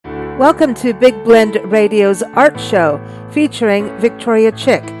Welcome to Big Blend Radio's Art Show featuring Victoria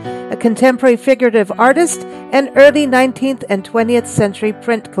Chick, a contemporary figurative artist and early 19th and 20th century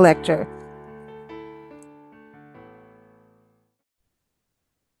print collector.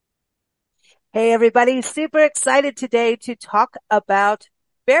 Hey everybody, super excited today to talk about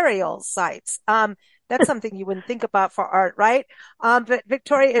burial sites. That's something you wouldn't think about for art, right? But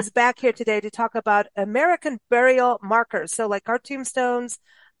Victoria is back here today to talk about American burial markers. So like our tombstones,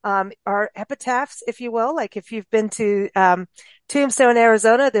 our epitaphs, if you will. Like if you've been to Tombstone,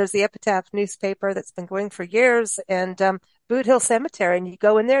 Arizona, there's the Epitaph newspaper that's been going for years, and Boot Hill Cemetery, and you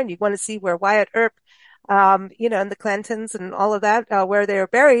go in there and you want to see where Wyatt Earp, and the Clantons and all of that, where they are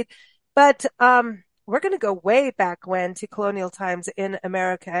buried. But we're going to go way back when to colonial times in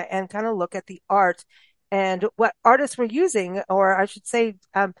America and kind of look at the art and what artists were using, or I should say,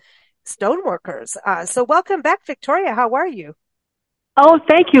 stoneworkers. So welcome back, Victoria. How are you? Oh,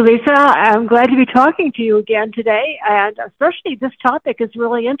 thank you, Lisa. I'm glad to be talking to you again today, and especially this topic is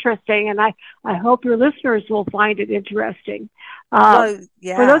really interesting, and I hope your listeners will find it interesting. Well,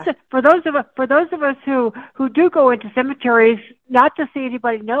 yeah. For those of us who do go into cemeteries, not to see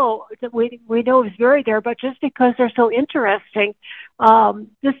anybody know that we know is buried there, but just because they're so interesting.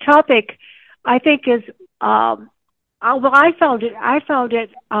 This topic, I think, is I found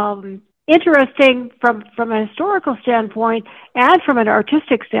it interesting from a historical standpoint and from an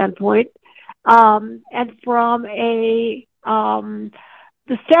artistic standpoint, and from the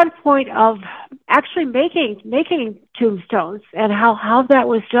standpoint of actually making tombstones and how that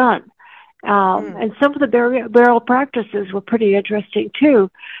was done. And some of the burial practices were pretty interesting too.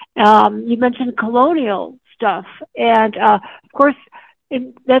 You mentioned colonial stuff, and of course,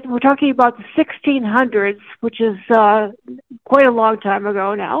 that we're talking about the 1600s, which is quite a long time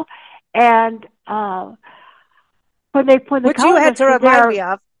ago now. And when which you had to remind me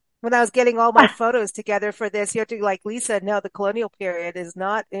of when I was getting all my photos together for this, you have to, like, Lisa, no, the colonial period is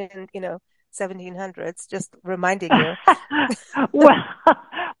not in 1700s. Just reminding you.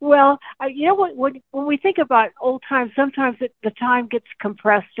 well, when we think about old times, sometimes the time gets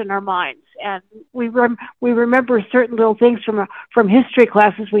compressed in our minds, and we remember certain little things from history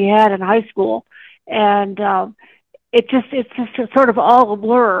classes we had in high school, and it's just sort of all a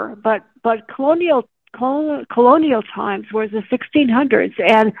blur. But colonial times was the 1600s,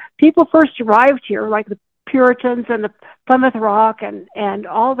 and people first arrived here, like the Puritans and the Plymouth Rock and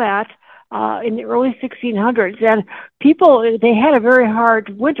all that, in the early 1600s. And they had a very hard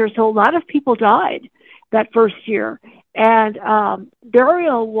winter, so a lot of people died that first year. And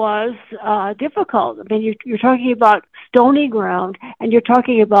burial was difficult. I mean, you're talking about stony ground, and you're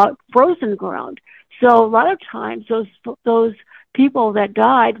talking about frozen ground. So a lot of times those people that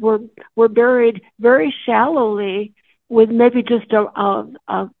died were buried very shallowly, with maybe just a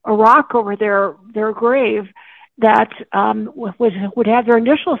rock over their grave that would have their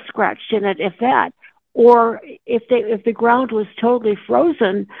initials scratched in it, if that. Or if the ground was totally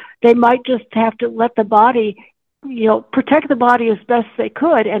frozen, they might just have to let the body, protect the body as best they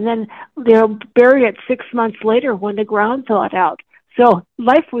could, and then bury it 6 months later when the ground thawed out. So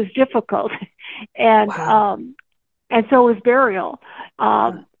life was difficult. And wow. And so was burial. By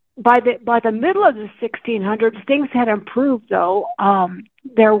the middle of the 1600s, things had improved, though.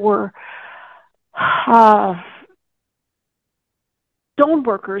 There were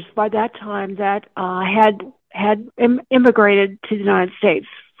stoneworkers by that time that had immigrated to the United States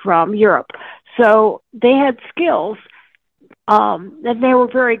from Europe, so they had skills, and they were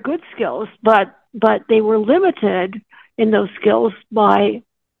very good skills, but they were limited in those skills by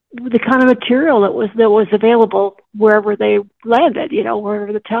the kind of material that was available wherever they landed,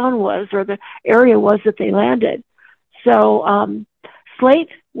 wherever the town was or the area was that they landed. So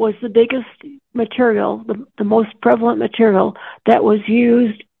slate was the biggest material, the most prevalent material that was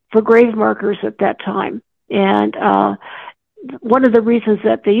used for grave markers at that time. And one of the reasons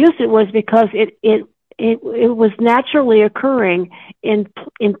that they used it was because it was naturally occurring in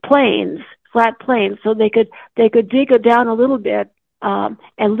plains, flat plains, so they could dig it down a little bit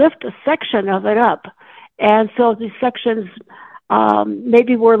and lift a section of it up. And so these sections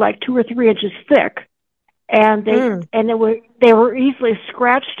maybe were like 2 or 3 inches thick, and they were easily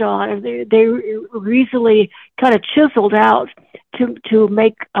scratched on, and they were easily kind of chiseled out to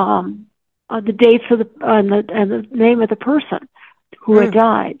make the dates of and the name of the person who had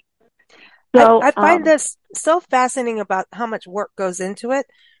died. So I find this so fascinating about how much work goes into it.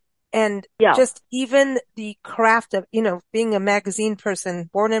 And just even the craft of, being a magazine person,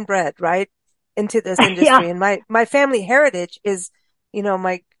 born and bred, right, into this industry. Yeah. And my family heritage is,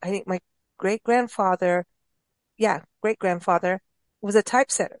 I think my great-grandfather was a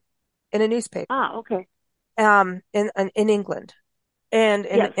typesetter. in a newspaper, Ah, okay. in England, and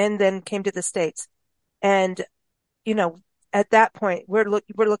Yes. then came to the States. And, you know, at that point, we're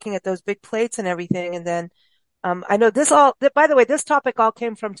looking at those big plates and everything. And then, I know by the way, this topic all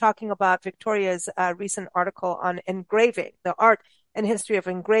came from talking about Victoria's recent article on engraving, the art and history of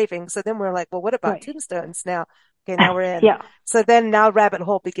engraving. So then we're like, well, what about Right. tombstones now? Okay, now we're in. Yeah. So then now rabbit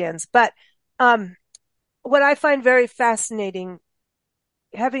hole begins. But, what I find very fascinating,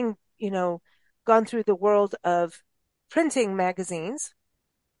 having, gone through the world of printing magazines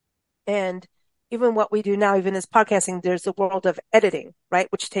and even what we do now, even as podcasting, there's the world of editing, right?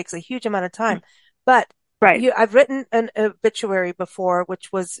 Which takes a huge amount of time. But Right. I've written an obituary before,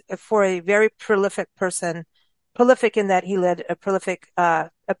 which was for a very prolific person, prolific in that he led a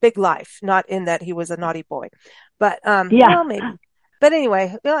big life, not in that he was a naughty boy, but, Yeah. well, maybe, but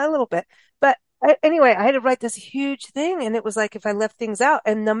anyway, a little bit. But anyway, I had to write this huge thing, and it was like if I left things out,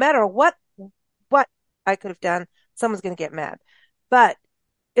 and no matter what I could have done, someone's going to get mad. But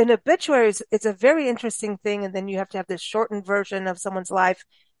in obituaries, it's a very interesting thing, and then you have to have this shortened version of someone's life.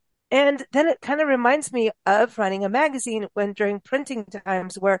 And then it kind of reminds me of running a magazine when during printing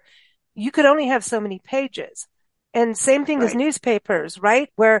times where you could only have so many pages. And same thing as Right. newspapers, right?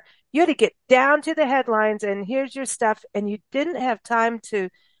 Where you had to get down to the headlines and here's your stuff. And you didn't have time to,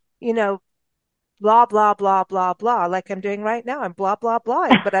 you know, blah, blah, blah, blah, blah, like I'm doing right now. I'm blah, blah, blah.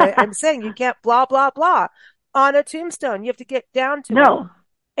 But I'm saying you can't blah, blah, blah on a tombstone. You have to get down to it. No.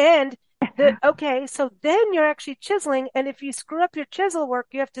 And okay, so then you're actually chiseling. And if you screw up your chisel work,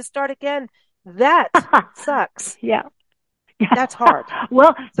 you have to start again. That sucks. Yeah. That's hard.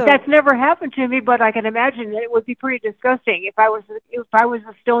 Well, So, that's never happened to me, but I can imagine that it would be pretty disgusting if I was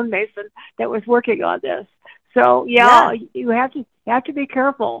a stonemason that was working on this. So yeah. you have to be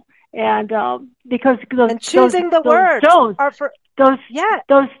careful, and because And choosing the those words stones are for, those yeah,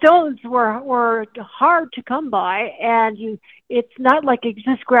 those stones were hard to come by, and it's not like you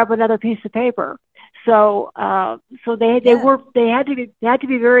just grab another piece of paper. So yeah. they had to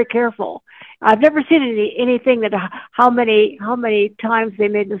be very careful. I've never seen anything that how many times they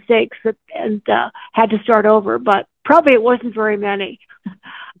made mistakes and had to start over, but probably it wasn't very many.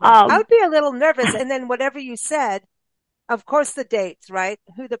 I would be a little nervous. And then whatever you said, of course, the dates, right?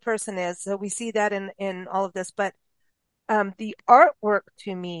 Who the person is. So we see that in all of this. But the artwork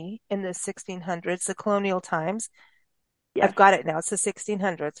to me in the 1600s, the colonial times, Yes. I've got it now. It's the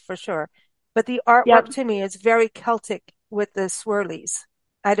 1600s for sure. But the Yep. artwork to me is very Celtic with the swirlies.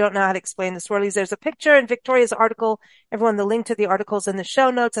 I don't know how to explain the swirlies. There's a picture in Victoria's article. Everyone, the link to the article's in the show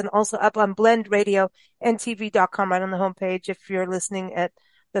notes and also up on blendradionTV.com right on the homepage if you're listening at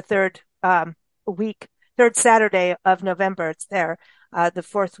the third Saturday of November. It's there, the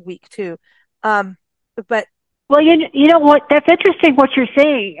fourth week too. But Well, you know what? That's interesting what you're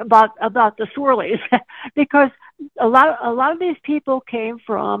saying about the swirlies, because a lot of these people came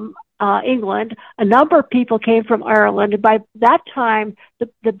from England. A number of people came from Ireland. And by that time,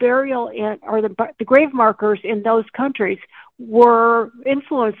 the burial or the grave markers in those countries were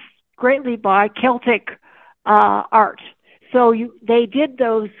influenced greatly by Celtic art. So they did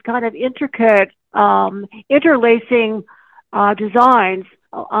those kind of intricate interlacing designs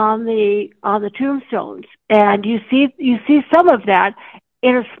on the tombstones, and you see some of that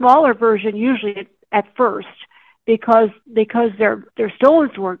in a smaller version usually at first, because their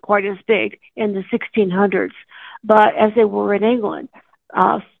stones weren't quite as big in the 1600s, but as they were in England.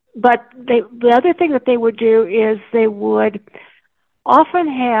 But the other thing that they would do is they would often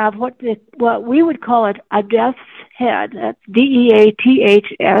have what we would call a death's head. That's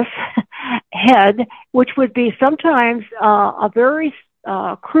DEATHS head, which would be sometimes a very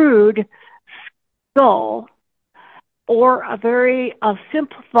crude skull or a very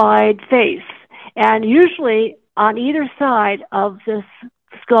simplified face, and usually on either side of this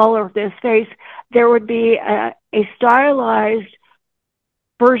skull or this face there would be a stylized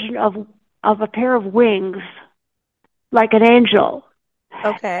version of a pair of wings like an angel.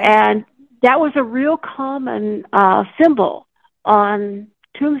 okay. And that was a real common symbol on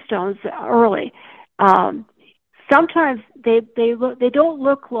tombstones early. Sometimes they don't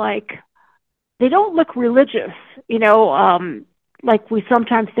look religious, like we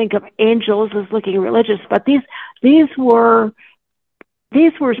sometimes think of angels as looking religious, but these were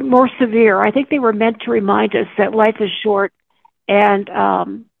more severe. I think they were meant to remind us that life is short, and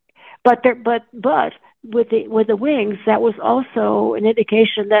but with the wings, that was also an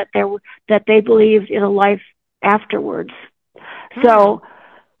indication that they believed in a life afterwards. So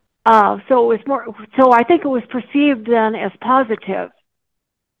it was more. So I think it was perceived then as positive.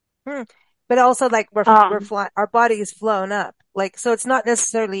 But also, like we're flying, our body is flown up. Like, so it's not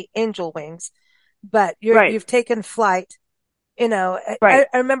necessarily angel wings, but Right. you've taken flight. You know, Right.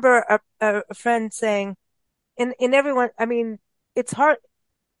 I remember a friend saying, in everyone, I mean, it's hard.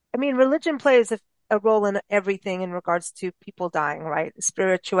 I mean, religion plays a role in everything in regards to people dying, right?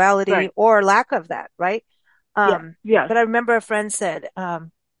 Spirituality Right. or lack of that, right? Yeah. Yes. But I remember a friend said, a,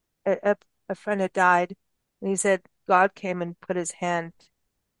 a, a friend had died, and he said God came and put his hand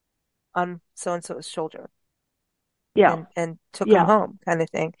on so and so's shoulder Yeah. and took him Yeah. home, kind of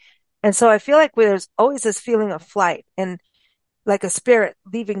thing. And so I feel like there's always this feeling of flight and like a spirit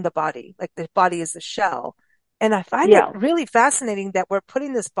leaving the body, like the body is a shell. And I find it Yeah. really fascinating that we're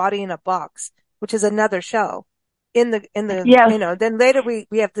putting this body in a box, which is another shell Yes. then later we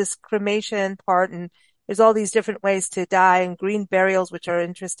have this cremation part and there's all these different ways to die and green burials, which are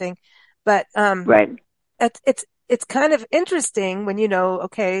interesting. But, Right. it's kind of interesting when you know,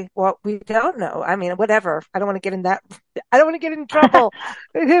 okay, well, we don't know. I mean, whatever. I don't want to get in that. I don't want to get in trouble.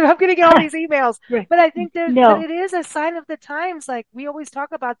 I'm going to get all these emails, Right. but I think but No. it is a sign of the times. Like we always talk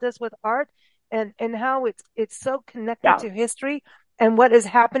about this with art and how it's so connected Yeah. to history and what is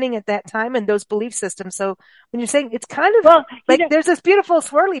happening at that time and those belief systems. So when you're saying it's kind of Well, like there's this beautiful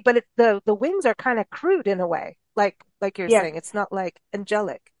swirly, but the wings are kind of crude in a way. Like you're yeah. saying, it's not like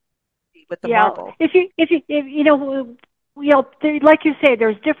angelic with the Yeah, marble. if like you say,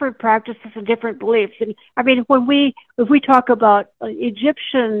 there's different practices and different beliefs. And I mean, if we talk about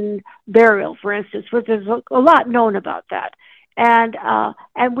Egyptian burial, for instance, which there's a lot known about that, and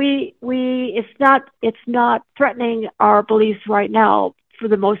it's not threatening our beliefs right now for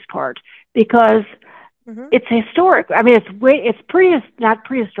the most part because Mm-hmm. it's historic. I mean, it's not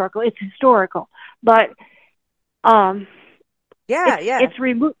prehistorical, it's historical, but um Yeah, yeah. it's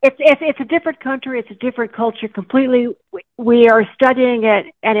removed. It's a different country. It's a different culture completely. We are studying it,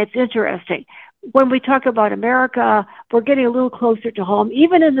 and it's interesting. When we talk about America, we're getting a little closer to home.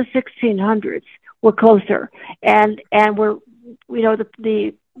 Even in the 1600s, we're closer, and we're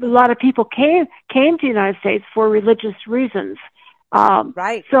the a lot of people came to the United States for religious reasons.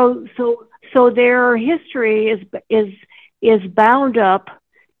 Right. So their history is bound up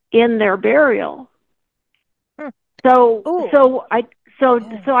in their burial. Hmm. So Ooh, so I so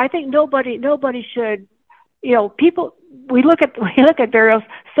yeah. so I think nobody should, people, we look at burials.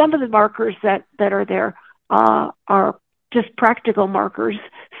 Some of the markers that are there are just practical markers.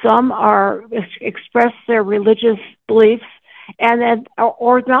 Some are express their religious beliefs, and then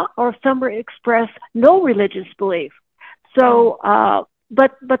or not, or some express no religious belief. So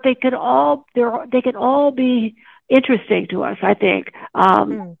but they can all be interesting to us, I think.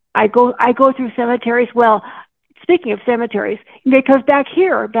 I go through cemeteries. Well, speaking of cemeteries, because back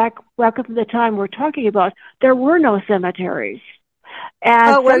in the time we're talking about, there were no cemeteries,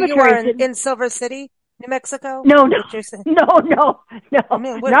 and Oh, where you are cemeteries didn't. in Silver City, New Mexico? No, Is no, what you're saying? I no,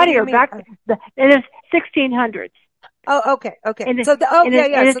 mean, what not do you here. mean? Back in the 1600s, Oh, okay, okay. and So yeah,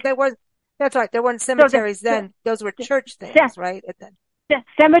 yeah. and So it's there weren't. That's right. There weren't so cemeteries then. Those were church the things, right? And then,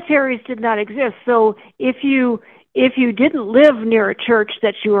 cemeteries did not exist. So if you didn't live near a church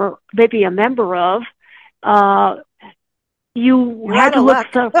that you were maybe a member of, uh, you you're had out to of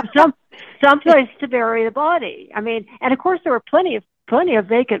look luck. for some place to bury the body. I mean, and of course there were plenty of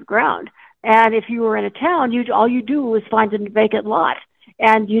vacant ground. And if you were in a town, all you do was find a vacant lot,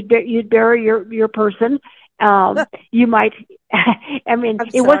 and you'd bury your person. You might. I mean, I'm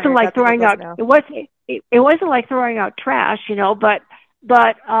it sorry. wasn't I like got the throwing giggles out. now. It wasn't like throwing out trash, but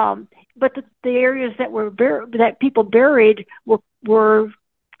the areas that people buried were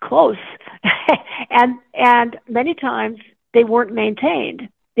close, and many times they weren't maintained.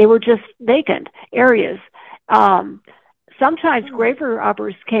 They were just vacant areas. Sometimes Hmm. grave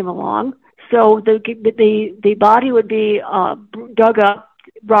robbers came along, so the body would be dug up,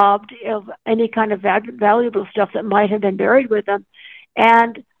 robbed of any kind of valuable stuff that might have been buried with them,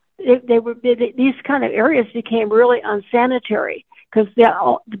 and these kind of areas became really unsanitary because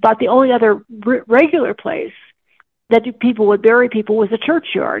about the only other regular place that people would bury people was a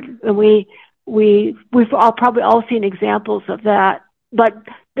churchyard, and we've probably all seen examples of that. But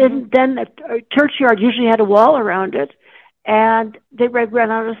then a churchyard usually had a wall around it, and they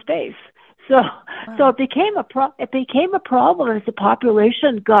ran out of space. So Wow. it became a problem as the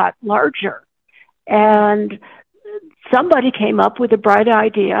population got larger, and somebody came up with a bright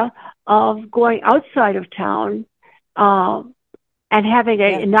idea of going outside of town and having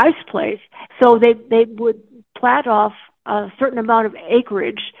Yeah. a nice place. So they would plat off a certain amount of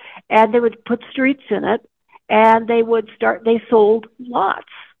acreage, and they would put streets in it, and they sold lots,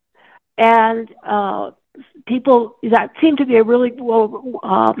 and people, that seemed to be a really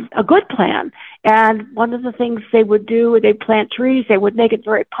a good plan. And one of the things they would do, they plant trees. They would make it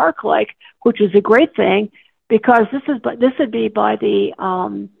very park-like, which is a great thing because this would be by the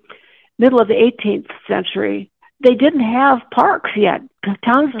middle of the 18th century. They didn't have parks yet.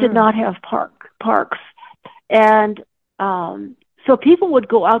 Towns did not have parks, and so people would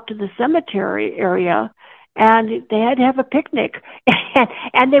go out to the cemetery area, and they had to have a picnic,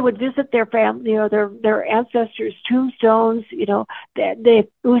 and they would visit their family, their ancestors' tombstones. It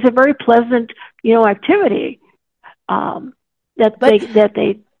was a very pleasant, activity that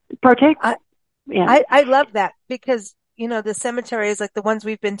they partake. I love that because the cemeteries like the ones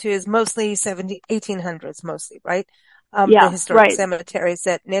we've been to is mostly 1800s mostly, right? The historic cemeteries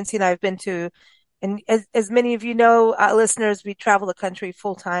that Nancy and I have been to. And as many of you know, listeners, we travel the country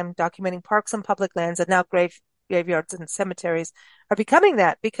full time documenting parks and public lands, and now graveyards and cemeteries are becoming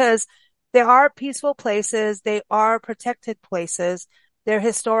that because they are peaceful places. They are protected places. They're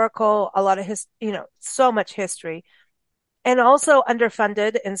historical, a lot of so much history. And also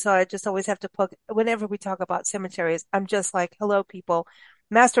underfunded. And so I just always have to plug, whenever we talk about cemeteries, I'm just like, hello, people.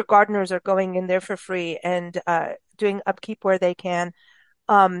 Master gardeners are going in there for free and doing upkeep where they can.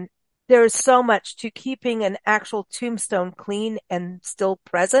 There's so much to keeping an actual tombstone clean and still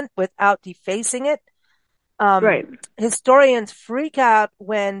present without defacing it. Right. Historians freak out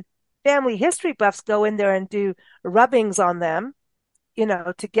when family history buffs go in there and do rubbings on them,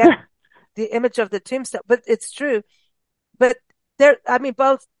 to get the image of the tombstone. But it's true. But I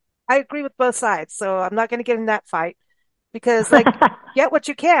agree with both sides. So I'm not going to get in that fight because get what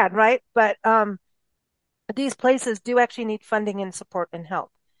you can, right? But, these places do actually need funding and support and help.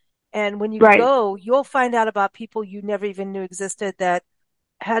 And when you go, you'll find out about people you never even knew existed that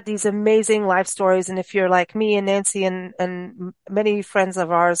had these amazing life stories. And if you're like me and Nancy and many friends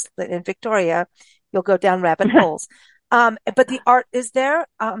of ours in Victoria, you'll go down rabbit holes. But the art is there.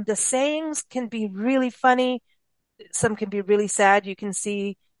 The sayings can be really funny. Some can be really sad. You can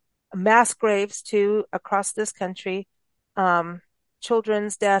see mass graves too across this country.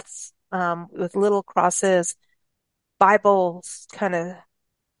 Children's deaths, with little crosses, Bibles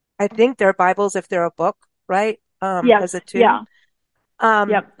I think they're Bibles if they're a book, right? As a tomb.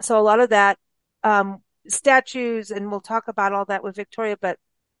 So a lot of that, statues, and we'll talk about all that with Victoria, but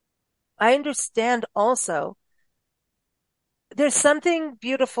I understand also there's something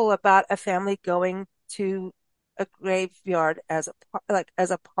beautiful about a family going to a graveyard as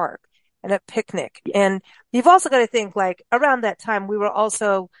a park and a picnic. And you've also got to think around that time, we were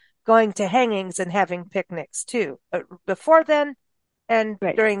also going to hangings and having picnics too, before then and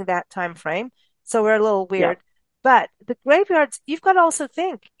during that time frame. So we're a little weird, but the graveyards, you've got to also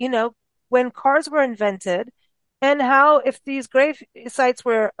think, when cars were invented and how if these grave sites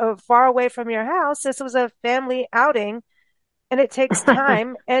were far away from your house, this was a family outing and it takes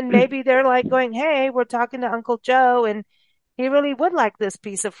time. And maybe they're going, hey, we're talking to Uncle Joe and he really would like this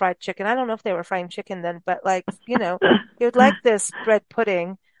piece of fried chicken. I don't know if they were frying chicken then, but he would like this bread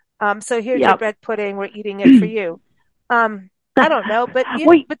pudding. So here's your bread pudding. We're eating it for you. I don't know, but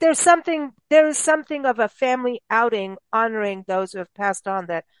but there is something of a family outing honoring those who have passed on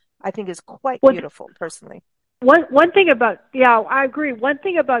that I think is quite beautiful personally. One thing about, I agree. One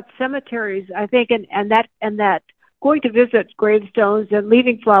thing about cemeteries, I think, and that going to visit gravestones and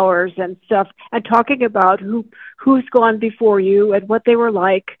leaving flowers and stuff and talking about who's gone before you and what they were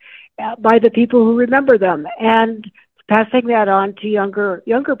like by the people who remember them and passing that on to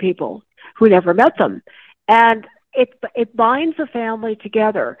younger people who never met them. And it binds a family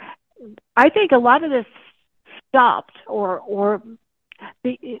together. I think a lot of this stopped or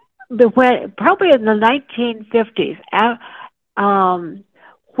when probably in the 1950s,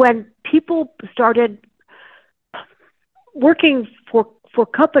 when people started working for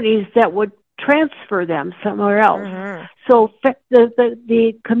companies that would transfer them somewhere else. Mm-hmm. So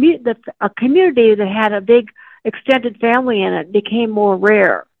a community that had a big extended family in it became more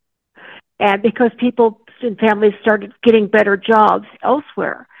rare, and because people and families started getting better jobs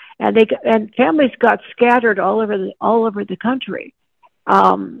elsewhere, and families got scattered all over the country,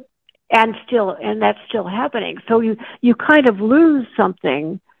 and that's still happening. So you kind of lose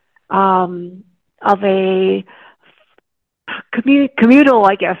something of a communal,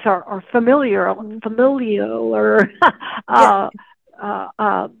 I guess, or familial or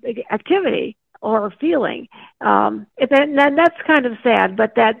activity or feeling. And that's kind of sad,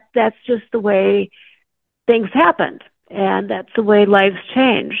 but that's just the way things happened, and that's the way lives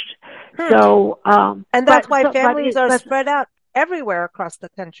changed. So, and that's why families are spread out everywhere across the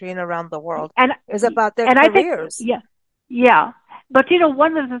country and around the world. And is about their careers. I think, yeah. But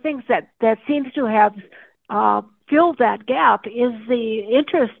one of the things that seems to have fill that gap is the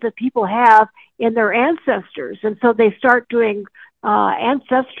interest that people have in their ancestors, and so they start doing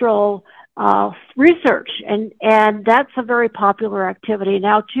ancestral research, and that's a very popular activity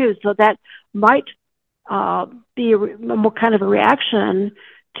now too. So that might be more kind of a reaction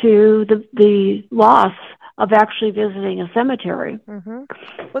to the loss of actually visiting a cemetery. Mm-hmm.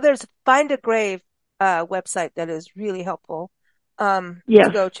 Well, there's Find a Grave website that is really helpful Yes.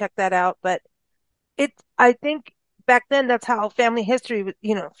 to go check that out. But I think back then that's how family history,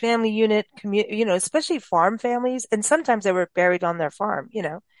 family unit, especially farm families, and sometimes they were buried on their farm.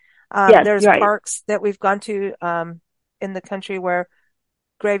 Yes, There's right. parks that we've gone to in the country where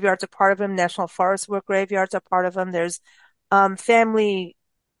graveyards are part of them. National forests where graveyards are part of them. There's family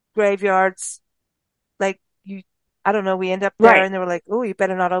graveyards like you. I don't know. We end up there Right. and they were like, "Oh, you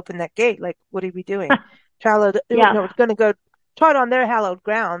better not open that gate. Like, what are we doing? Hallowed, Yeah. we're going to go trot on their hallowed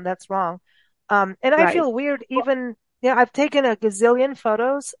ground. That's wrong." And I Right. feel weird even, I've taken a gazillion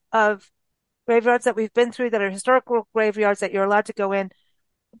photos of graveyards that we've been through that are historical graveyards that you're allowed to go in.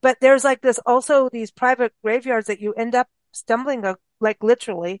 But there's like this also these private graveyards that you end up stumbling like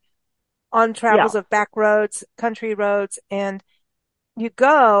literally on Yeah. travels of back roads, country roads, and you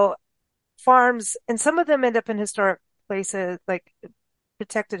go farms, and some of them end up in historic places, like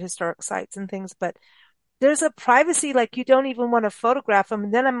protected historic sites and things, but there's a privacy, like you don't even want to photograph them.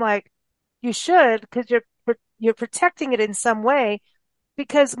 And then I'm like, you should, because you're protecting it in some way,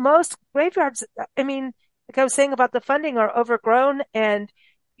 because most graveyards, I mean, like I was saying about the funding, are overgrown, and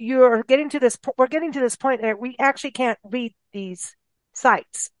we're getting to this point where we actually can't read these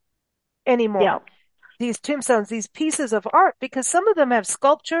sites Yeah. anymore. These tombstones, these pieces of art, because some of them have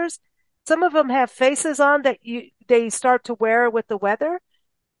sculptures, some of them have faces on that they start to wear with the weather.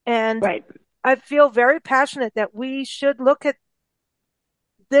 And Right. I feel very passionate that we should look at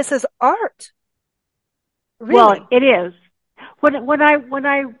this as art. Well, Really. it is. When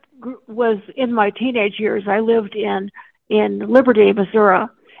I was in my teenage years, I lived in Liberty, Missouri,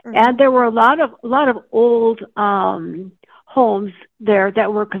 Hmm. and there were a lot of old homes there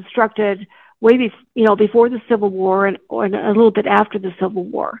that were constructed before the Civil War and a little bit after the Civil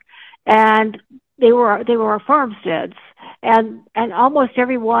War, and they were farmsteads, and almost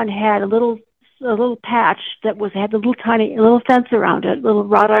everyone had a little patch that had a little tiny little fence around it, little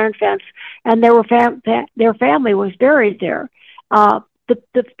wrought iron fence, and their family was buried there.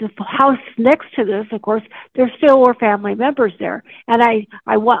 The house next to this, of course, there still were family members there, and I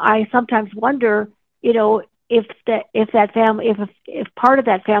sometimes wonder, if part of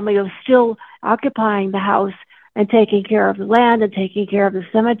that family was still occupying the house and taking care of the land and taking care of the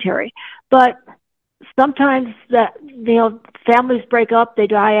cemetery, but sometimes that families break up, they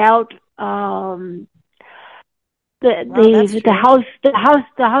die out. The Wow, that's the the true.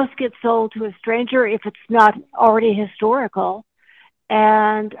 house gets sold to a stranger if it's not already historical,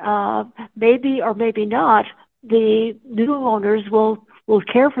 and maybe or maybe not, the new owners will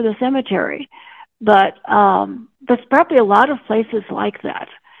care for the cemetery, but there's probably a lot of places like that.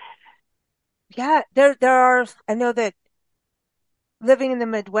 Yeah, there are. I know that living in the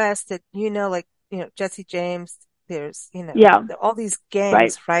Midwest, that like Jesse James. There's Yeah, all these right.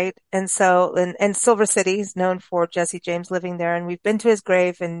 gangs, right? And so and Silver City is known for Jesse James living there, and we've been to his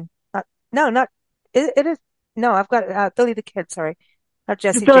grave. And no, not it is no. I've got Billy the Kid. Sorry, not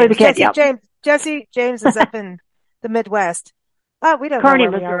Jesse Billy the James. Kid. Yep. Jesse James is up in the Midwest. Oh, we don't know Kearney,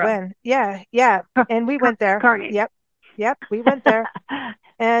 where we are Missouri. when. Yeah, yeah. And we went there. Kearney. Yep. Yep. We went there.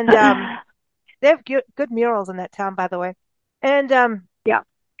 And they have good murals in that town, by the way. And Yeah.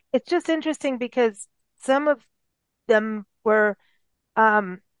 it's just interesting because some of them were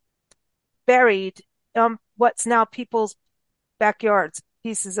um buried on what's now people's backyards,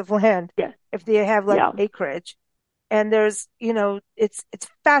 pieces of land, Yeah. if they have like Yeah. acreage. And there's, it's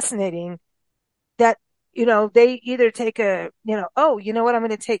fascinating that, they either take oh, you know what, I'm going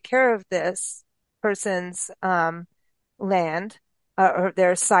to take care of this person's land, or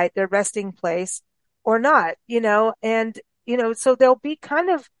their site, their resting place, or not, and, so there'll be kind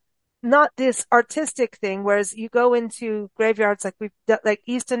of not this artistic thing, whereas you go into graveyards like we've done, like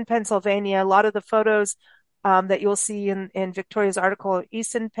Easton, Pennsylvania, a lot of the photos that you'll see in Victoria's article,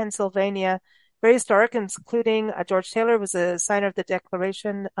 Easton, Pennsylvania, very historic, including George Taylor was a signer of the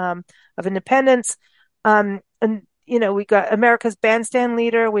Declaration of Independence. And, we got America's bandstand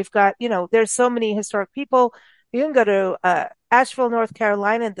leader. We've got, there's so many historic people. You can go to Asheville, North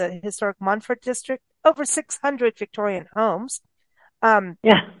Carolina, the historic Montfort district, over 600 Victorian homes.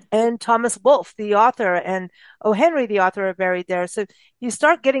 Yeah. And Thomas Wolfe, the author, and O. Henry, the author, are buried there. So you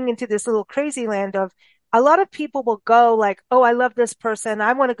start getting into this little crazy land of a lot of people will go like, oh, I love this person.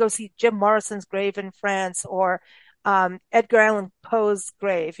 I want to go see Jim Morrison's grave in France or Edgar Allan Poe's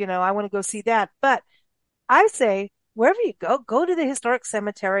grave. I want to go see that. But I say, wherever you go to the historic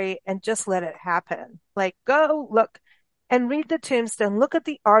cemetery and just let it happen. Like, go look and read the tombstone, look at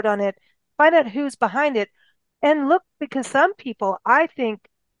the art on it, find out who's behind it, and look, because some people, I think,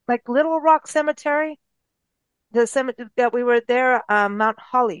 like Little Rock Cemetery, the cemetery that we were there, Mount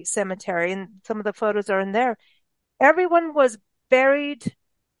Holly Cemetery, and some of the photos are in there. Everyone was buried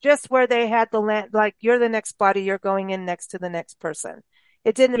just where they had the land, like you're the next body, you're going in next to the next person.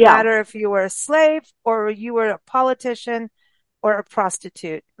 It didn't Yeah. matter if you were a slave or you were a politician or a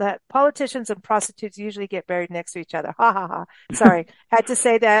prostitute. That politicians and prostitutes usually get buried next to each other. Ha ha ha. Sorry. Had to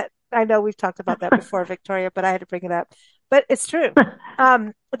say that. I know we've talked about that before, Victoria, but I had to bring it up. But it's true.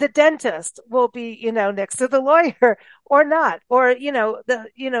 The dentist will be, next to the lawyer or not, or,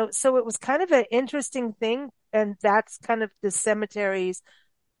 so it was kind of an interesting thing. And that's kind of the cemetery's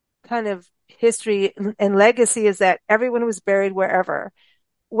kind of history and legacy, is that everyone was buried wherever.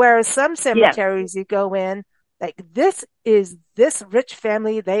 Whereas some Yes. cemeteries you go in, like this is this rich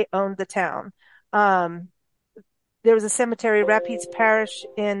family, they owned the town. There was a cemetery, Rapides Parish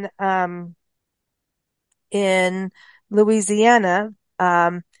in Louisiana,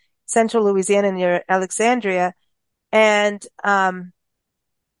 central Louisiana near Alexandria. And,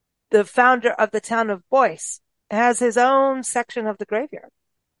 the founder of the town of Boyce has his own section of the graveyard.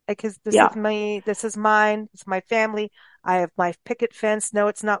 Like this Yeah. is me, this is mine, it's my family. I have my picket fence. No,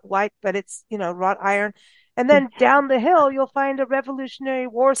 it's not white, but it's, wrought iron. And then down the hill, you'll find a Revolutionary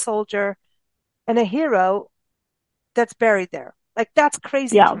War soldier and a hero that's buried there. Like that's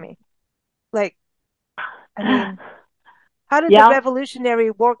crazy Yeah. to me. Like, I mean, how did the Yeah.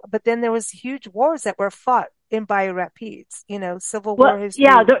 Revolutionary War, but then there was huge wars that were fought in Bayou Rapides, Civil War Well, history.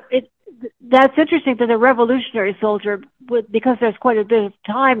 yeah, that's interesting that the Revolutionary Soldier, because there's quite a bit of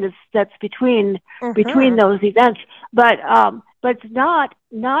time that's between Mhm. those events, but it's not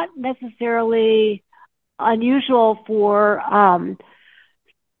necessarily unusual for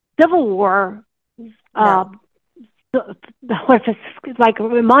Civil War. No. What if it's like a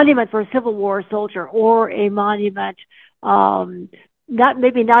monument for a Civil War soldier, or a monument, not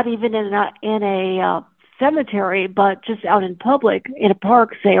even in a cemetery, but just out in public, in a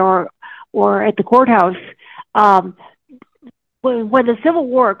park, say, or at the courthouse. When the Civil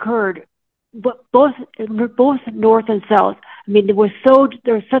War occurred, both North and South, I mean, such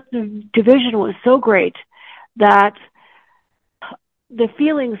a division was so great that the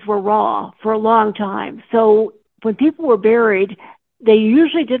feelings were raw for a long time. So when people were buried, they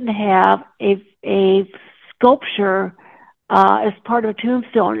usually didn't have a sculpture as part of a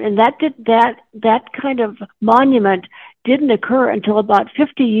tombstone, and that kind of monument didn't occur until about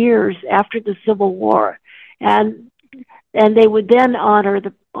 50 years after the Civil War, and they would then honor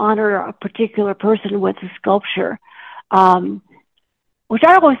a particular person with a sculpture, which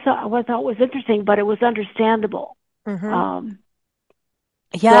I always thought was interesting, but it was understandable. Mhm.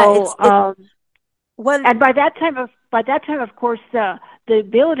 Yeah, So when and by that time, of course, the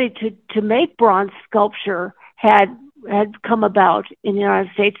ability to make bronze sculpture had come about in the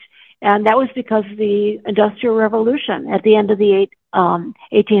United States, and that was because of the Industrial Revolution at the end of the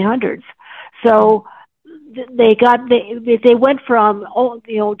 1800s. So they went from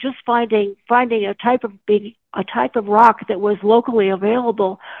just finding a type of rock that was locally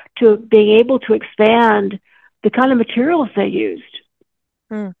available to being able to expand the kind of materials they used.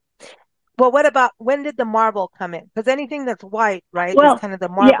 Hmm. Well, what about when did the marble come in? Because anything that's white, right, is Well, kind of the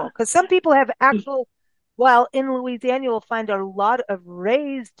yeah, marble. Because some people have well, in Louisiana, you'll find a lot of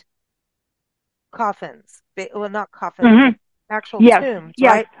raised coffins. Well, not coffins, hmm but actual yes, tombs,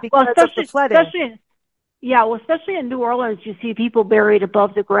 yes. right? Well, Because of the flooding. especially in New Orleans, you see people buried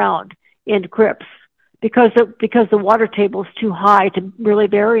above the ground in crypts because the water table is too high to really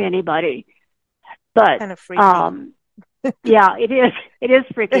bury anybody. But Kind of freaky. yeah, it is. It is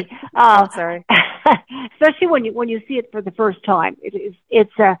freaky. I'm sorry. Especially when you see it for the first time.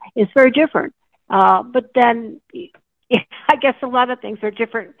 It's very different. But then I guess a lot of things are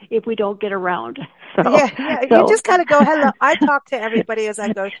different if we don't get around. Yeah. You just kind of go, hello. I talk to everybody as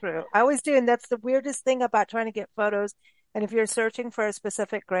I go through. I always do. And that's the weirdest thing about trying to get photos. And if you're searching for a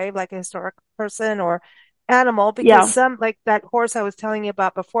specific grave, like a historic person or animal, because Yeah, some, like that horse I was telling you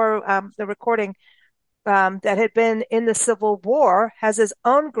about before, the recording, that had been in the Civil War, has his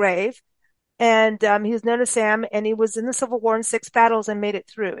own grave. And, he's known as Sam, and he was in the Civil War in 6 battles and made it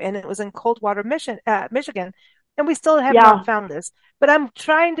through. And it was in Coldwater, Michigan. And we still have yeah. not found this, but I'm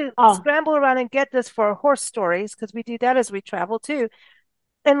trying to Oh, scramble around and get this for horse stories, because we do that as we travel too.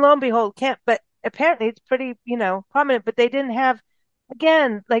 And lo and behold, can't. But apparently it's pretty, prominent, but they didn't have,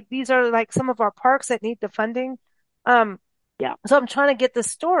 again, like these are like some of our parks that need the funding. Um, Yeah. so I'm trying to get the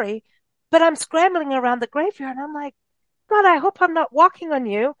story, but I'm scrambling around the graveyard. And I'm like, God, I hope I'm not walking on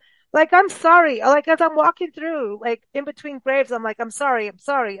you. Like, I'm sorry. Like, as I'm walking through, like in between graves, I'm like, I'm sorry, I'm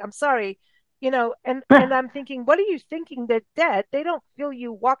sorry, I'm sorry. And I'm thinking, what are you thinking? They're dead. They don't feel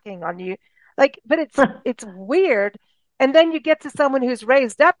you walking on you. Like, but it's weird. And then you get to someone who's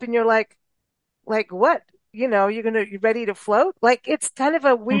raised up and you're like what? You ready to float? Like, it's kind of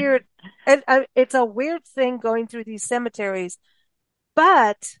a weird, and it's a weird thing going through these cemeteries,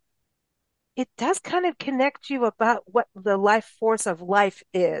 but it does kind of connect you about what the life force of life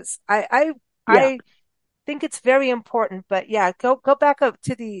is. Yeah. I think it's very important, but yeah, go back up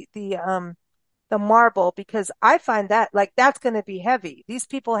to the marble, because I find that like that's going to be heavy. These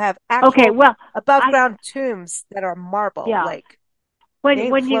people have Okay. actual Well, above I ground tombs that are marble. yeah. Like, they When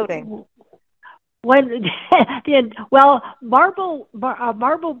ain't when floating. you when well, marble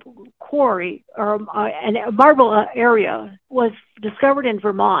quarry or and a marble area was discovered in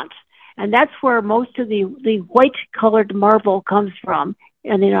Vermont, and that's where most of the white colored marble comes from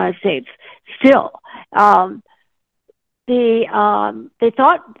in the United States. Still, um, they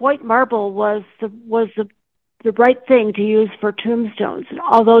thought white marble was the right thing to use for tombstones.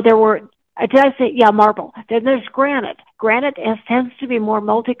 Although there were, did I say, yeah, marble. Then there's granite. Tends to be more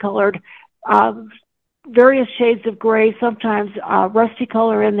multicolored, uh, various shades of gray, sometimes rusty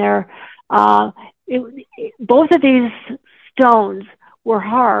color in there. Both of these stones were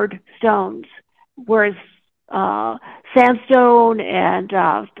hard stones, whereas sandstone and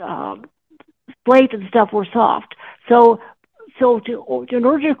slate and stuff were soft. So in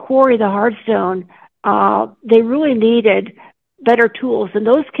order to quarry the hard stone, they really needed better tools, and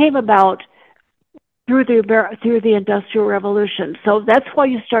those came about through the Industrial Revolution. So that's why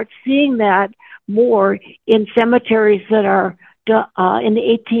you start seeing that more in cemeteries that are in the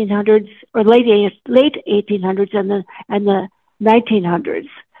 1800s or late 1800s and the 1900s.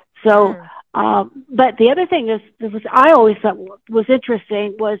 So, Mm. but the other thing is, I always thought was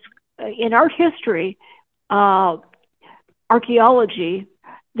interesting was in art history, uh, archaeology,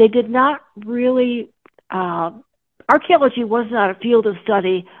 they did not really. Uh, Archaeology was not a field of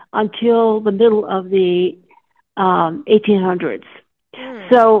study until the middle of the 1800s. Mm.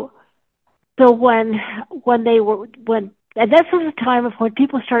 So, so when they were when and this was a time of when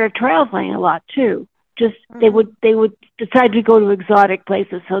people started traveling a lot too. Just Mm-hmm. they would decide to go to exotic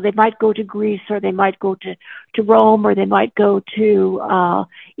places. So they might go to Greece, or they might go to Rome, or they might go to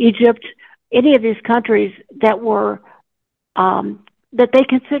Egypt. Any of these countries that were that they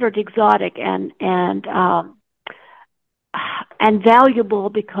considered exotic and valuable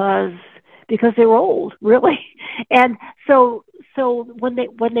because they were old, really. And so when they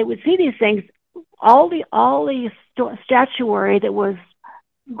would see these things, all the statuary that was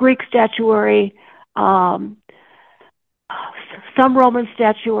Greek statuary, um, some Roman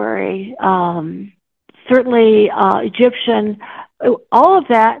statuary, certainly Egyptian, all of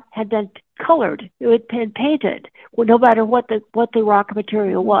that had been colored. It had been painted. Well, no matter what the rock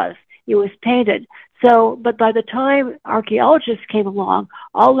material was, it was painted. So, but by the time archaeologists came along,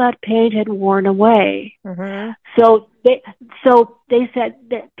 all that paint had worn away. Mm-hmm. So they said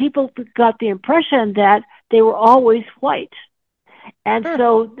that people got the impression that they were always white, and Mm.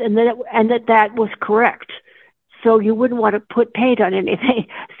 so that was correct. So you wouldn't want to put paint on anything.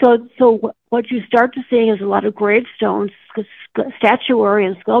 So what you start to see is a lot of gravestones, statuary,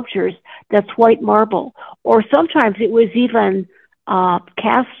 and sculptures that's white marble, or sometimes it was even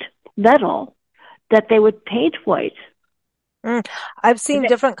cast metal that they would paint white. Mm. I've seen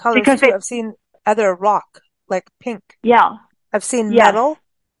different colors Because too. they, I've seen other rock, like pink. yeah, I've seen yes, metal.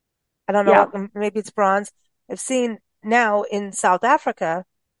 I don't know yeah, what, maybe it's bronze. I've seen now in South Africa,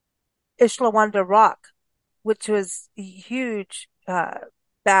 Ishlawanda Rock, which was a huge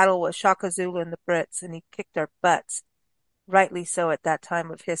battle with Shaka Zulu and the Brits, and he kicked their butts, rightly so at that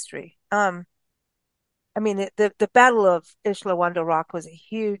time of history. I mean, the Battle of Ishlawanda Rock was a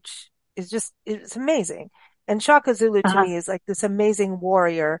huge, it's amazing. And Shaka Zulu to uh-huh, me is like this amazing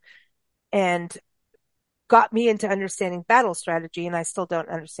warrior, and got me into understanding battle strategy. And I still don't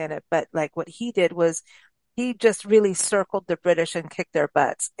understand it, but like what he did was he just really circled the British and kicked their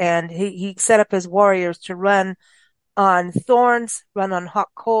butts. And he set up his warriors to run on thorns, run on hot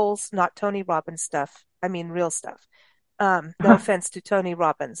coals, not Tony Robbins stuff. I mean, real stuff. No offense to Tony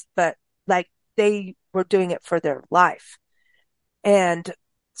Robbins, but like they were doing it for their life. And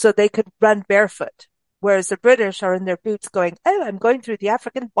so they could run barefoot. Whereas the British are in their boots going, oh, I'm going through the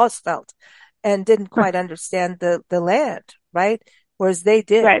African Bosveld, and didn't quite understand the land, right? Whereas they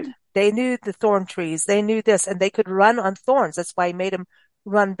did. right. They knew the thorn trees. They knew this, and they could run on thorns. That's why he made them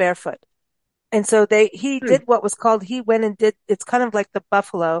run barefoot. And so he did what was called, he went and did, it's kind of like the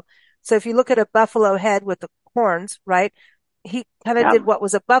buffalo. So if you look at a buffalo head with the horns, right? He kind of did what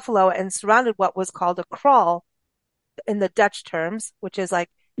was a buffalo and surrounded what was called a kraal in the Dutch terms, which is like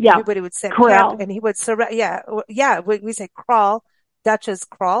everybody would say corral. camp, and he would surround, we say kraal. Dutch is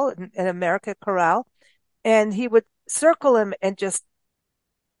kraal, in America, corral. And he would circle him and just,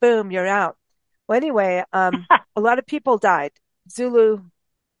 boom, you're out. Well, anyway, a lot of people died. Zulu,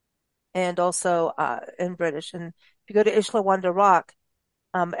 and also in British. And if you go to Ishlawanda Rock,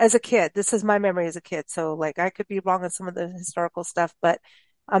 as a kid, this is my memory as a kid. So like I could be wrong on some of the historical stuff, but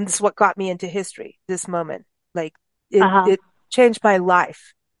this is what got me into history, this moment. Like it changed my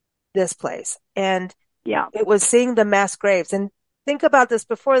life, this place. And it was seeing the mass graves. And think about this.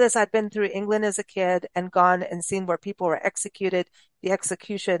 Before this, I'd been through England as a kid and gone and seen where people were executed, the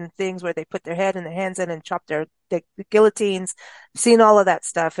execution things where they put their head and their hands in and chopped the guillotines, seen all of that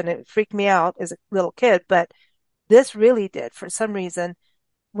stuff. And it freaked me out as a little kid. But this really did, for some reason,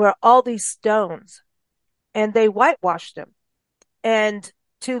 where all these stones, and they whitewashed them. And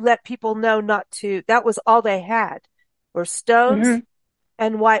to let people know not to, that was all they had, were stones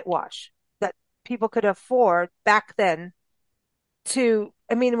and whitewash that people could afford back then to,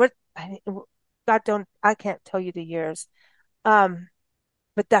 I mean, I can't tell you the years.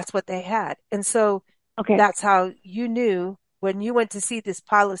 But that's what they had. And so that's how you knew when you went to see this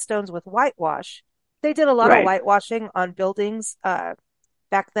pile of stones with whitewash. They did a lot of whitewashing on buildings,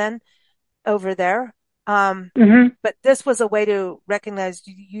 back then over there. But this was a way to recognize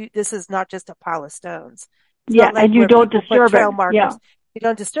this is not just a pile of stones. It's and you don't disturb it. Markers. You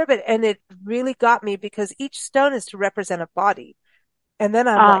don't disturb it. And it really got me because each stone is to represent a body. And then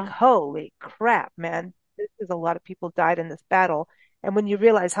I'm like, holy crap, man. This is a lot of people died in this battle. And when you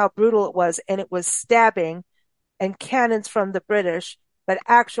realize how brutal it was, and it was stabbing and cannons from the British, but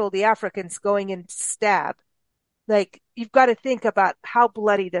the Africans going in to stab. Like, you've got to think about how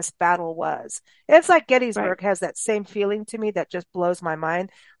bloody this battle was. It's like Gettysburg has that same feeling to me that just blows my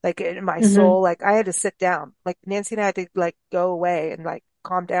mind. Like in my soul, like I had to sit down. Like Nancy and I had to like go away and like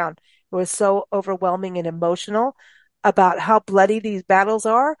calm down. It was so overwhelming and emotional about how bloody these battles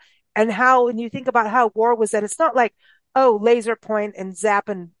are, and how, when you think about how war was then, it's not like, oh, laser point and zap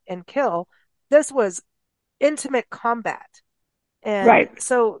and kill. This was intimate combat. And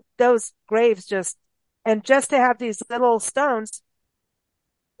so those graves just to have these little stones,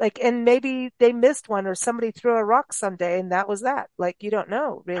 like, and maybe they missed one or somebody threw a rock someday and that was that. Like, you don't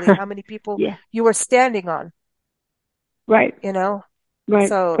know really how many people you were standing on. You know?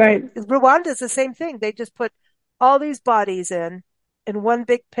 So Rwanda is the same thing. They just put all these bodies in one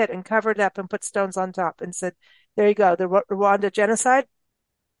big pit and covered it up and put stones on top and said, there you go. The Rwanda genocide.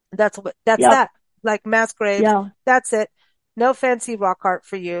 That's that. Like mass graves. That's it. No fancy rock art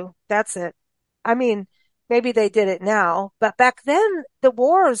for you. That's it. I mean, maybe they did it now, but back then the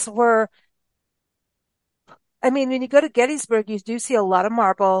wars were, I mean, when you go to Gettysburg, you do see a lot of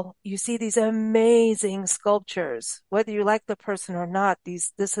marble. You see these amazing sculptures, whether you like the person or not.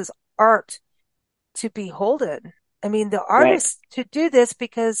 This is art to beholden. I mean, the artists to do this,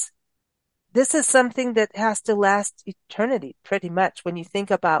 because this is something that has to last eternity, pretty much, when you think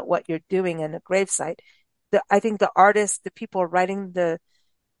about what you're doing in a gravesite. I think the artists, the people writing the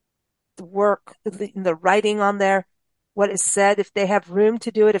work, the writing on there, what is said, if they have room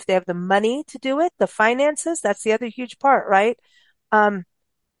to do it, if they have the money to do it, the finances, that's the other huge part, right?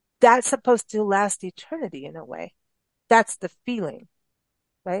 That's supposed to last eternity in a way. That's the feeling,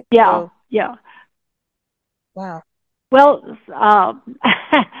 right? Wow. Well,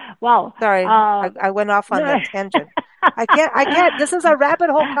 wow. Sorry, I went off on that tangent. I can't. This is a rabbit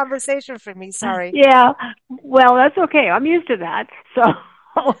hole conversation for me. Sorry. Yeah. Well, that's okay. I'm used to that.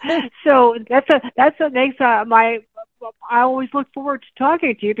 So that's what makes I always look forward to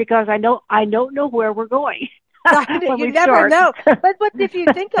talking to you, because I don't know where we're going. You never know. But if you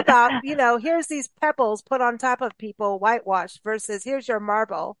think about, here's these pebbles put on top of people, whitewashed, versus here's your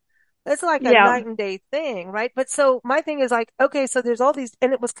marble. It's like a night and day thing, right? But so my thing is like, okay, so there's all these,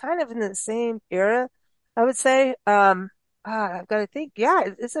 and it was kind of in the same era, I would say. I've got to think. Yeah,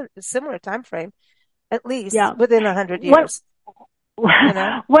 it's a similar time frame, at least within 100 years.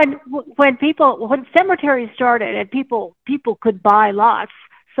 When cemeteries started and people could buy lots,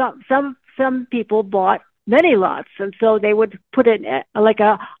 some people bought many lots, and so they would put it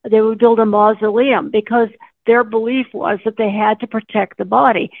they would build a mausoleum, because their belief was that they had to protect the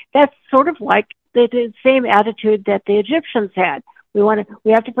body. That's sort of like the same attitude that the Egyptians had.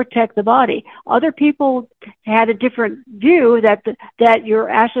 We have to protect the body. Other people had a different view that you're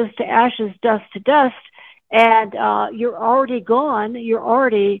ashes to ashes, dust to dust, and you're already gone. You're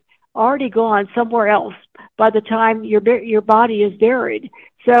already gone somewhere else by the time your body is buried.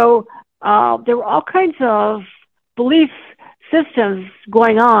 So there were all kinds of belief systems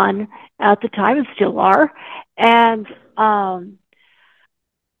going on at the time, and still are. And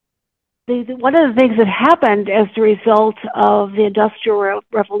one of the things that happened as a result of the Industrial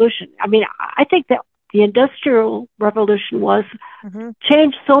Revolution, I mean, I think that the Industrial Revolution was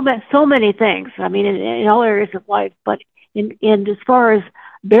changed so many things. I mean, in all areas of life, but in as far as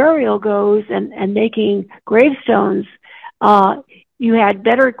burial goes and making gravestones, you had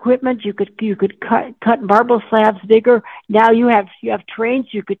better equipment. You could cut marble slabs bigger. Now you have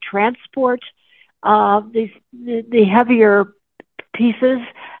trains. You could transport the heavier pieces.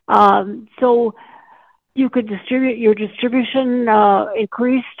 So you could your distribution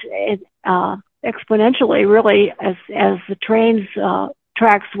increased exponentially, really, as the trains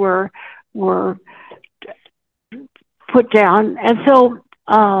tracks were put down. And so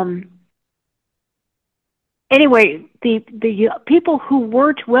anyway, the people who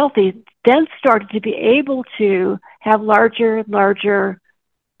weren't wealthy then started to be able to have larger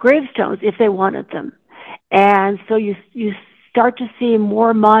gravestones if they wanted them. And so you start to see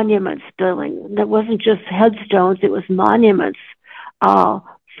more monuments building. That wasn't just headstones, it was monuments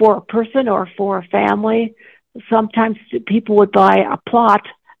for a person or for a family. Sometimes people would buy a plot,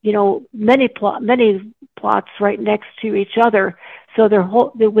 many plots right next to each other, so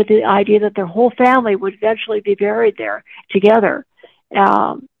with the idea that their whole family would eventually be buried there together.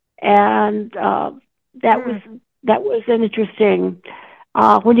 That was an interesting.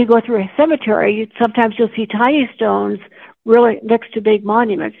 When you go through a cemetery, sometimes you'll see tiny stones really next to big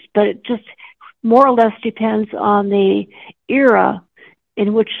monuments, but it just more or less depends on the era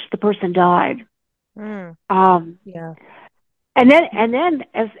in which the person died. Yeah. And then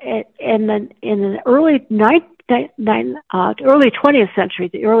as in the early early 20th century,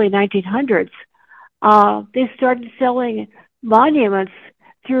 the early 1900s, they started selling monuments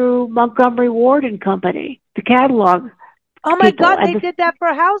through Montgomery Ward and Company, the catalog. Oh my God, they did that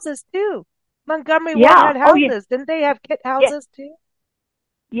for houses too. Montgomery Ward had houses. Oh, yeah. Didn't they have kit houses too?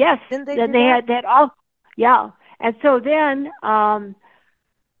 Yes. Didn't they? Then they had that all. Yeah. And so then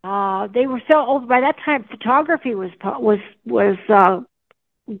they were so old. By that time, photography was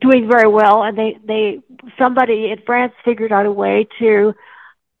doing very well, and somebody in France figured out a way to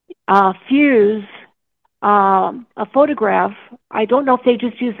fuse a photograph. I don't know if they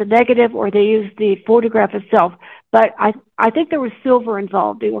just used the negative or they used the photograph itself, but I think there was silver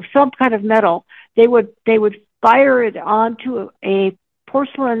involved. There was some kind of metal. They would fire it onto a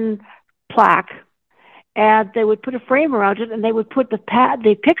porcelain plaque, and they would put a frame around it, and they would put the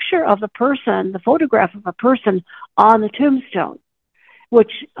picture of the person, the photograph of a person, on the tombstone,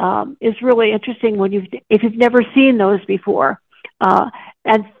 which is really interesting if you've never seen those before.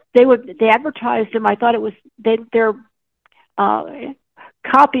 And they advertised them. I thought it was their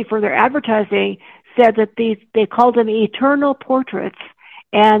copy for their advertising said that they called them eternal portraits,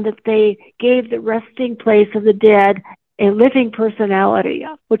 and that they gave the resting place of the dead a living personality,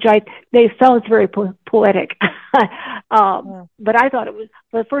 which sounds very poetic. But I thought it was,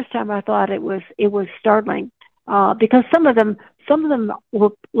 for the first time, I thought it was startling, because some of them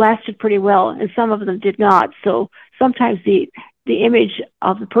lasted pretty well, and some of them did not. So sometimes the image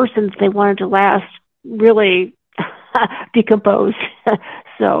of the person they wanted to last really decomposed.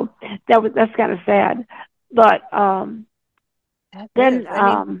 So that's kind of sad. But then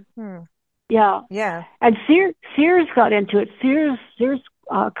yeah. And Sears got into it. Sears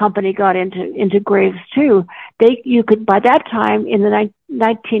company got into graves too. You could, by that time in the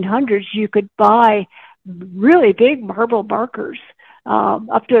 1900s, you could buy really big marble markers,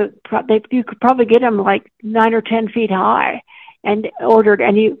 up to you could probably get them like 9 or 10 feet high, and ordered,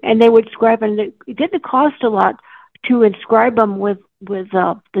 and they would inscribe, and it didn't cost a lot to inscribe them with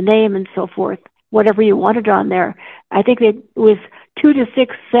the name and so forth, whatever you wanted on there. I think it was 2 to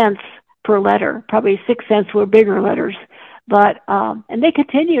 6 cents per letter. Probably 6 cents were bigger letters, but and they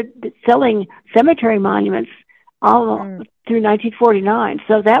continued selling cemetery monuments all through 1949.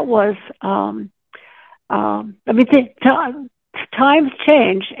 So that was, I mean, times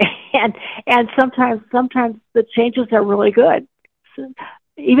change, and sometimes the changes are really good. So,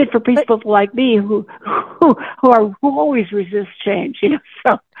 even for people like me who always resist change,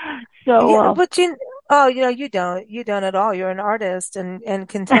 So yeah, but you don't at all. You're an artist and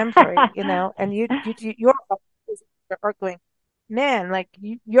contemporary, and you're arguing man, like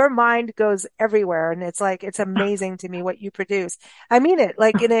your mind goes everywhere, and it's like it's amazing to me what you produce. I mean it,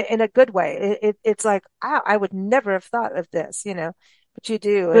 like in a good way. It's like I would never have thought of this, but you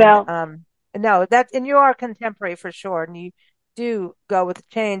do, and Well, no, and you are contemporary for sure, and you do go with the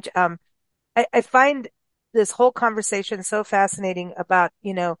change. I find this whole conversation so fascinating about,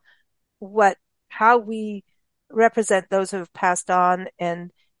 what how we represent those who have passed on,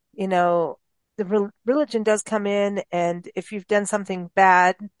 and you know the religion does come in, and if you've done something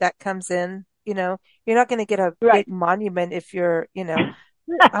bad that comes in, you're not going to get a right. big monument if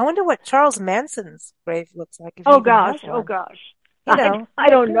I wonder what Charles Manson's grave looks like, if he Oh even gosh, has oh one. gosh. I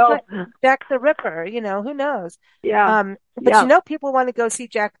don't Things know. like Jack the Ripper, who knows? Yeah, But yeah, people want to go see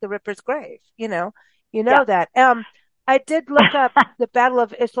Jack the Ripper's grave, you yeah. know that. I did look up the Battle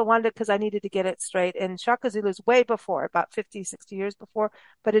of Ishlawanda because I needed to get it straight. And Shaka Zulu's way before, about 50, 60 years before,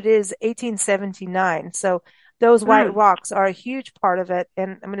 but it is 1879. So those white Mm, rocks are a huge part of it.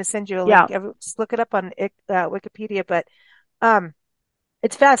 And I'm going to send you a yeah, link. Just look it up on Wikipedia. But um,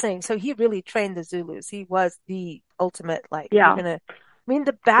 it's fascinating. So he really trained the Zulus. He was the ultimate, like, yeah. the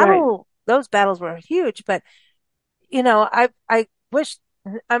Right. those battles were huge, but I wish,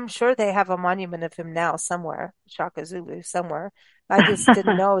 I'm sure they have a monument of him now somewhere, Shaka Zulu somewhere. I just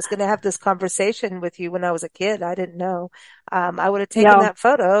didn't know I was going to have this conversation with you when I was a kid. I didn't know. I would have taken Yeah. that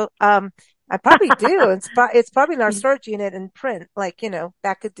photo. I probably do. It's probably in our storage unit in print, like,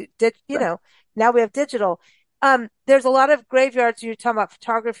 back at, now we have digital. There's a lot of graveyards. You're talking about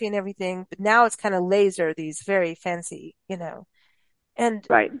photography and everything, but now it's kind of laser, these very fancy, and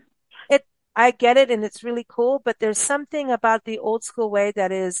Right. it, I get it, and it's really cool, but there's something about the old school way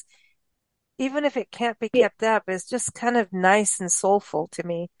that is, even if it can't be Yeah. kept up, it's just kind of nice and soulful to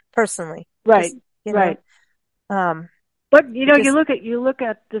me personally. Right. Just, Right. um, But it you just, look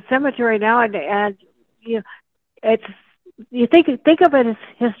at the cemetery now, and you know, it's you think of it as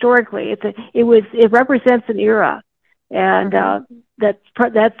historically. It represents an era, and mhm. that's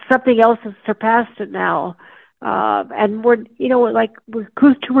something else has surpassed it now. And we're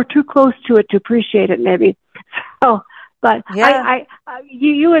too close to it to appreciate it, maybe. So, but Yeah.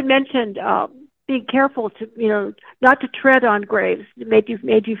 you had mentioned being careful to not to tread on graves. It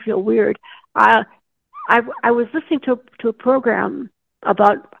made you feel weird. Uh, I was listening to a program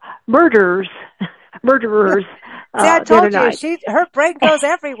about murderers murderers See, I the other told you, night, her brain goes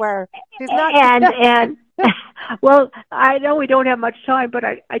everywhere. She's not, and well, I know we don't have much time, but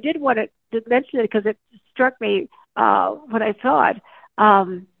I did want to mention it because it struck me when I saw it.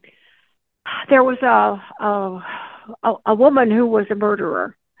 Um, there was a woman who was a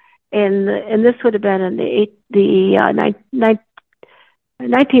murderer, and this would have been in the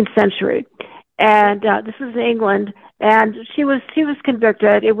 19th century, and this was in England, and she was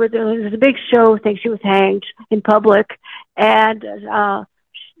convicted. It was a big show thing. She was hanged in public, and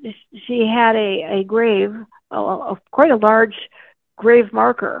she had a grave, quite a large grave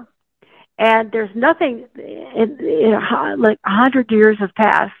marker, and there's nothing like 100 years have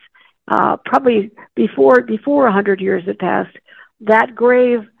passed, probably before 100 years had passed. That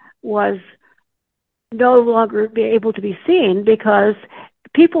grave was no longer be able to be seen because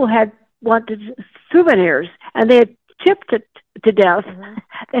people had wanted souvenirs, and they had chipped it to death, mhm.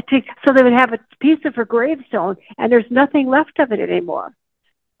 so they would have a piece of her gravestone, and there's nothing left of it anymore.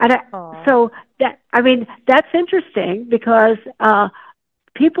 And Oh, so that's interesting because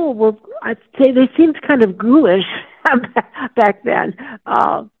people were, I'd say, they seemed kind of ghoulish back then.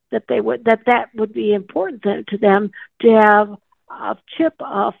 That would be important to them to have a chip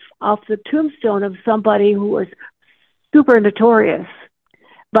off the tombstone of somebody who was super notorious.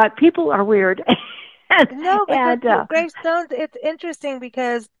 But people are weird, and, no, but and the gravestones, it's interesting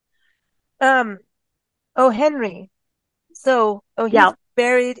because, um, O. Henry, he's yeah,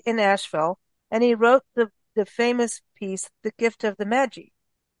 buried in Asheville, and he wrote the famous piece, The Gift of the Magi.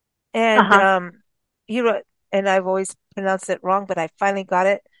 uh And huh, he wrote, and I've always pronounced it wrong, but I finally got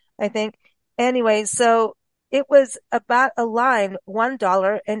it, I think. Anyway, so it was about a line,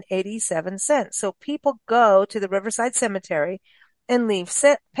 $1.87. So people go to the Riverside Cemetery and leave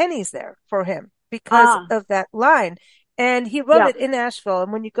pennies there for him because ah, of that line. And he wrote yeah, it in Asheville.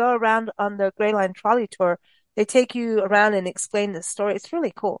 And when you go around on the Gray Line trolley tour, they take you around and explain the story. It's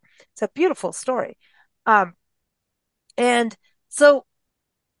really cool. It's a beautiful story. Um, and so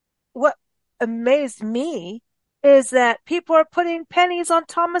what amazed me is that people are putting pennies on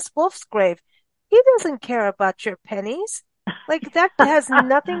Thomas Wolfe's grave. He doesn't care about your pennies. Like that has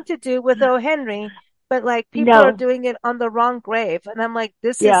nothing to do with O. Henry, but like people are no, doing it on the wrong grave. And I'm like,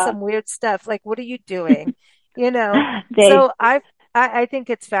 this is yeah, some weird stuff. Like, what are you doing? You know? they, So I think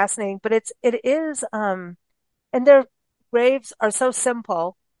it's fascinating, but it is, and they're graves are so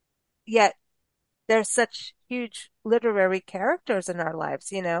simple, yet they're such huge literary characters in our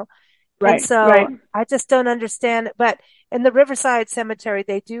lives, you know? And Right, so right. I just don't understand. But in the Riverside Cemetery,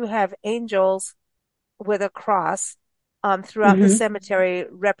 they do have angels with a cross throughout the Hmm. cemetery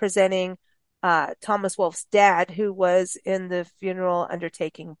representing Thomas Wolfe's dad, who was in the funeral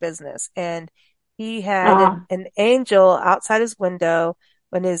undertaking business. And he had Uh, an angel outside his window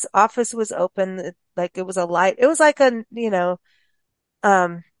when his office was open, like it was a light. It was like a,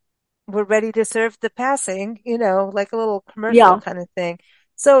 um, we're ready to serve the passing, like a little commercial yeah. kind of thing.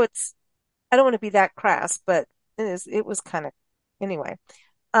 So I don't want to be that crass, but it was kind of, anyway.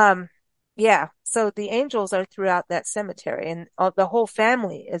 Um, yeah. So the angels are throughout that cemetery and the whole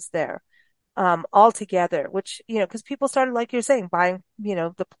family is there, all together, which, because people started, like you're saying, buying,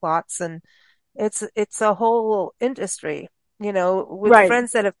 the plots and it's a whole industry, with Right.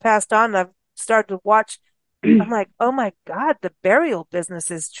 friends that have passed on. I've started to watch. I'm like, oh my God, the burial business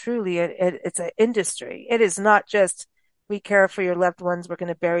is truly it's an industry. It is not just we care for your loved ones, we're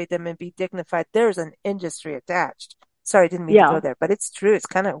going to bury them and be dignified. There's an industry attached. Sorry, I didn't mean to go Yeah. there, but it's true. It's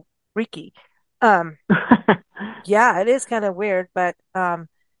kind of freaky. Um, yeah, it is kind of weird, but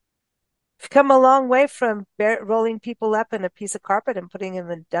we've come a long way from rolling people up in a piece of carpet and putting them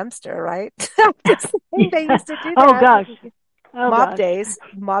in a dumpster, right? Just saying they Yeah. used to do Oh that. gosh. Oh gosh.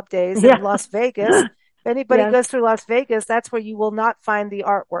 Mob days in Yeah. Las Vegas. If anybody Yes. goes through Las Vegas, that's where you will not find the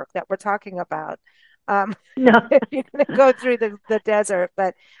artwork that we're talking about. Um, No. if you're going to go through the desert.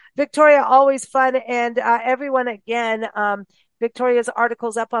 But Victoria, always fun. And everyone, again, Victoria's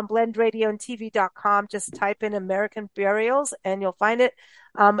article's up on blendradioandtv.com. Just type in American Burials and you'll find it.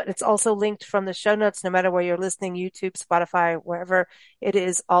 It's also linked from the show notes, no matter where you're listening, YouTube, Spotify, wherever it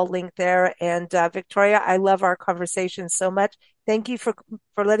is, all linked there. And Victoria, I love our conversation so much. Thank you for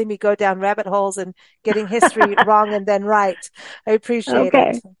letting me go down rabbit holes and getting history wrong and then right. I appreciate it.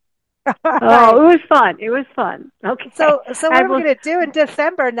 Okay. All Oh, right. it was fun. It was fun. Okay. So what And are we we'll, going to do in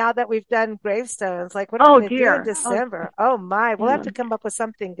December now that we've done gravestones? Like, what are we oh going to do in dear. Oh, December? Oh my, we'll have yeah. to come up with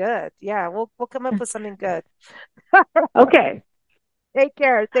something good. Yeah, we'll come up with something good. Okay. Take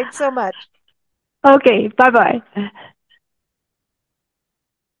care. Thanks so much. Okay. Bye-bye.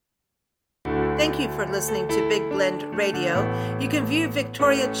 Thank you for listening to Big Blend Radio. You can view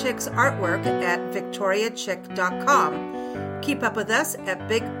Victoria Chick's artwork at victoriachick.com. Keep up with us at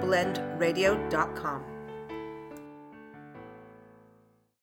bigblendradio.com.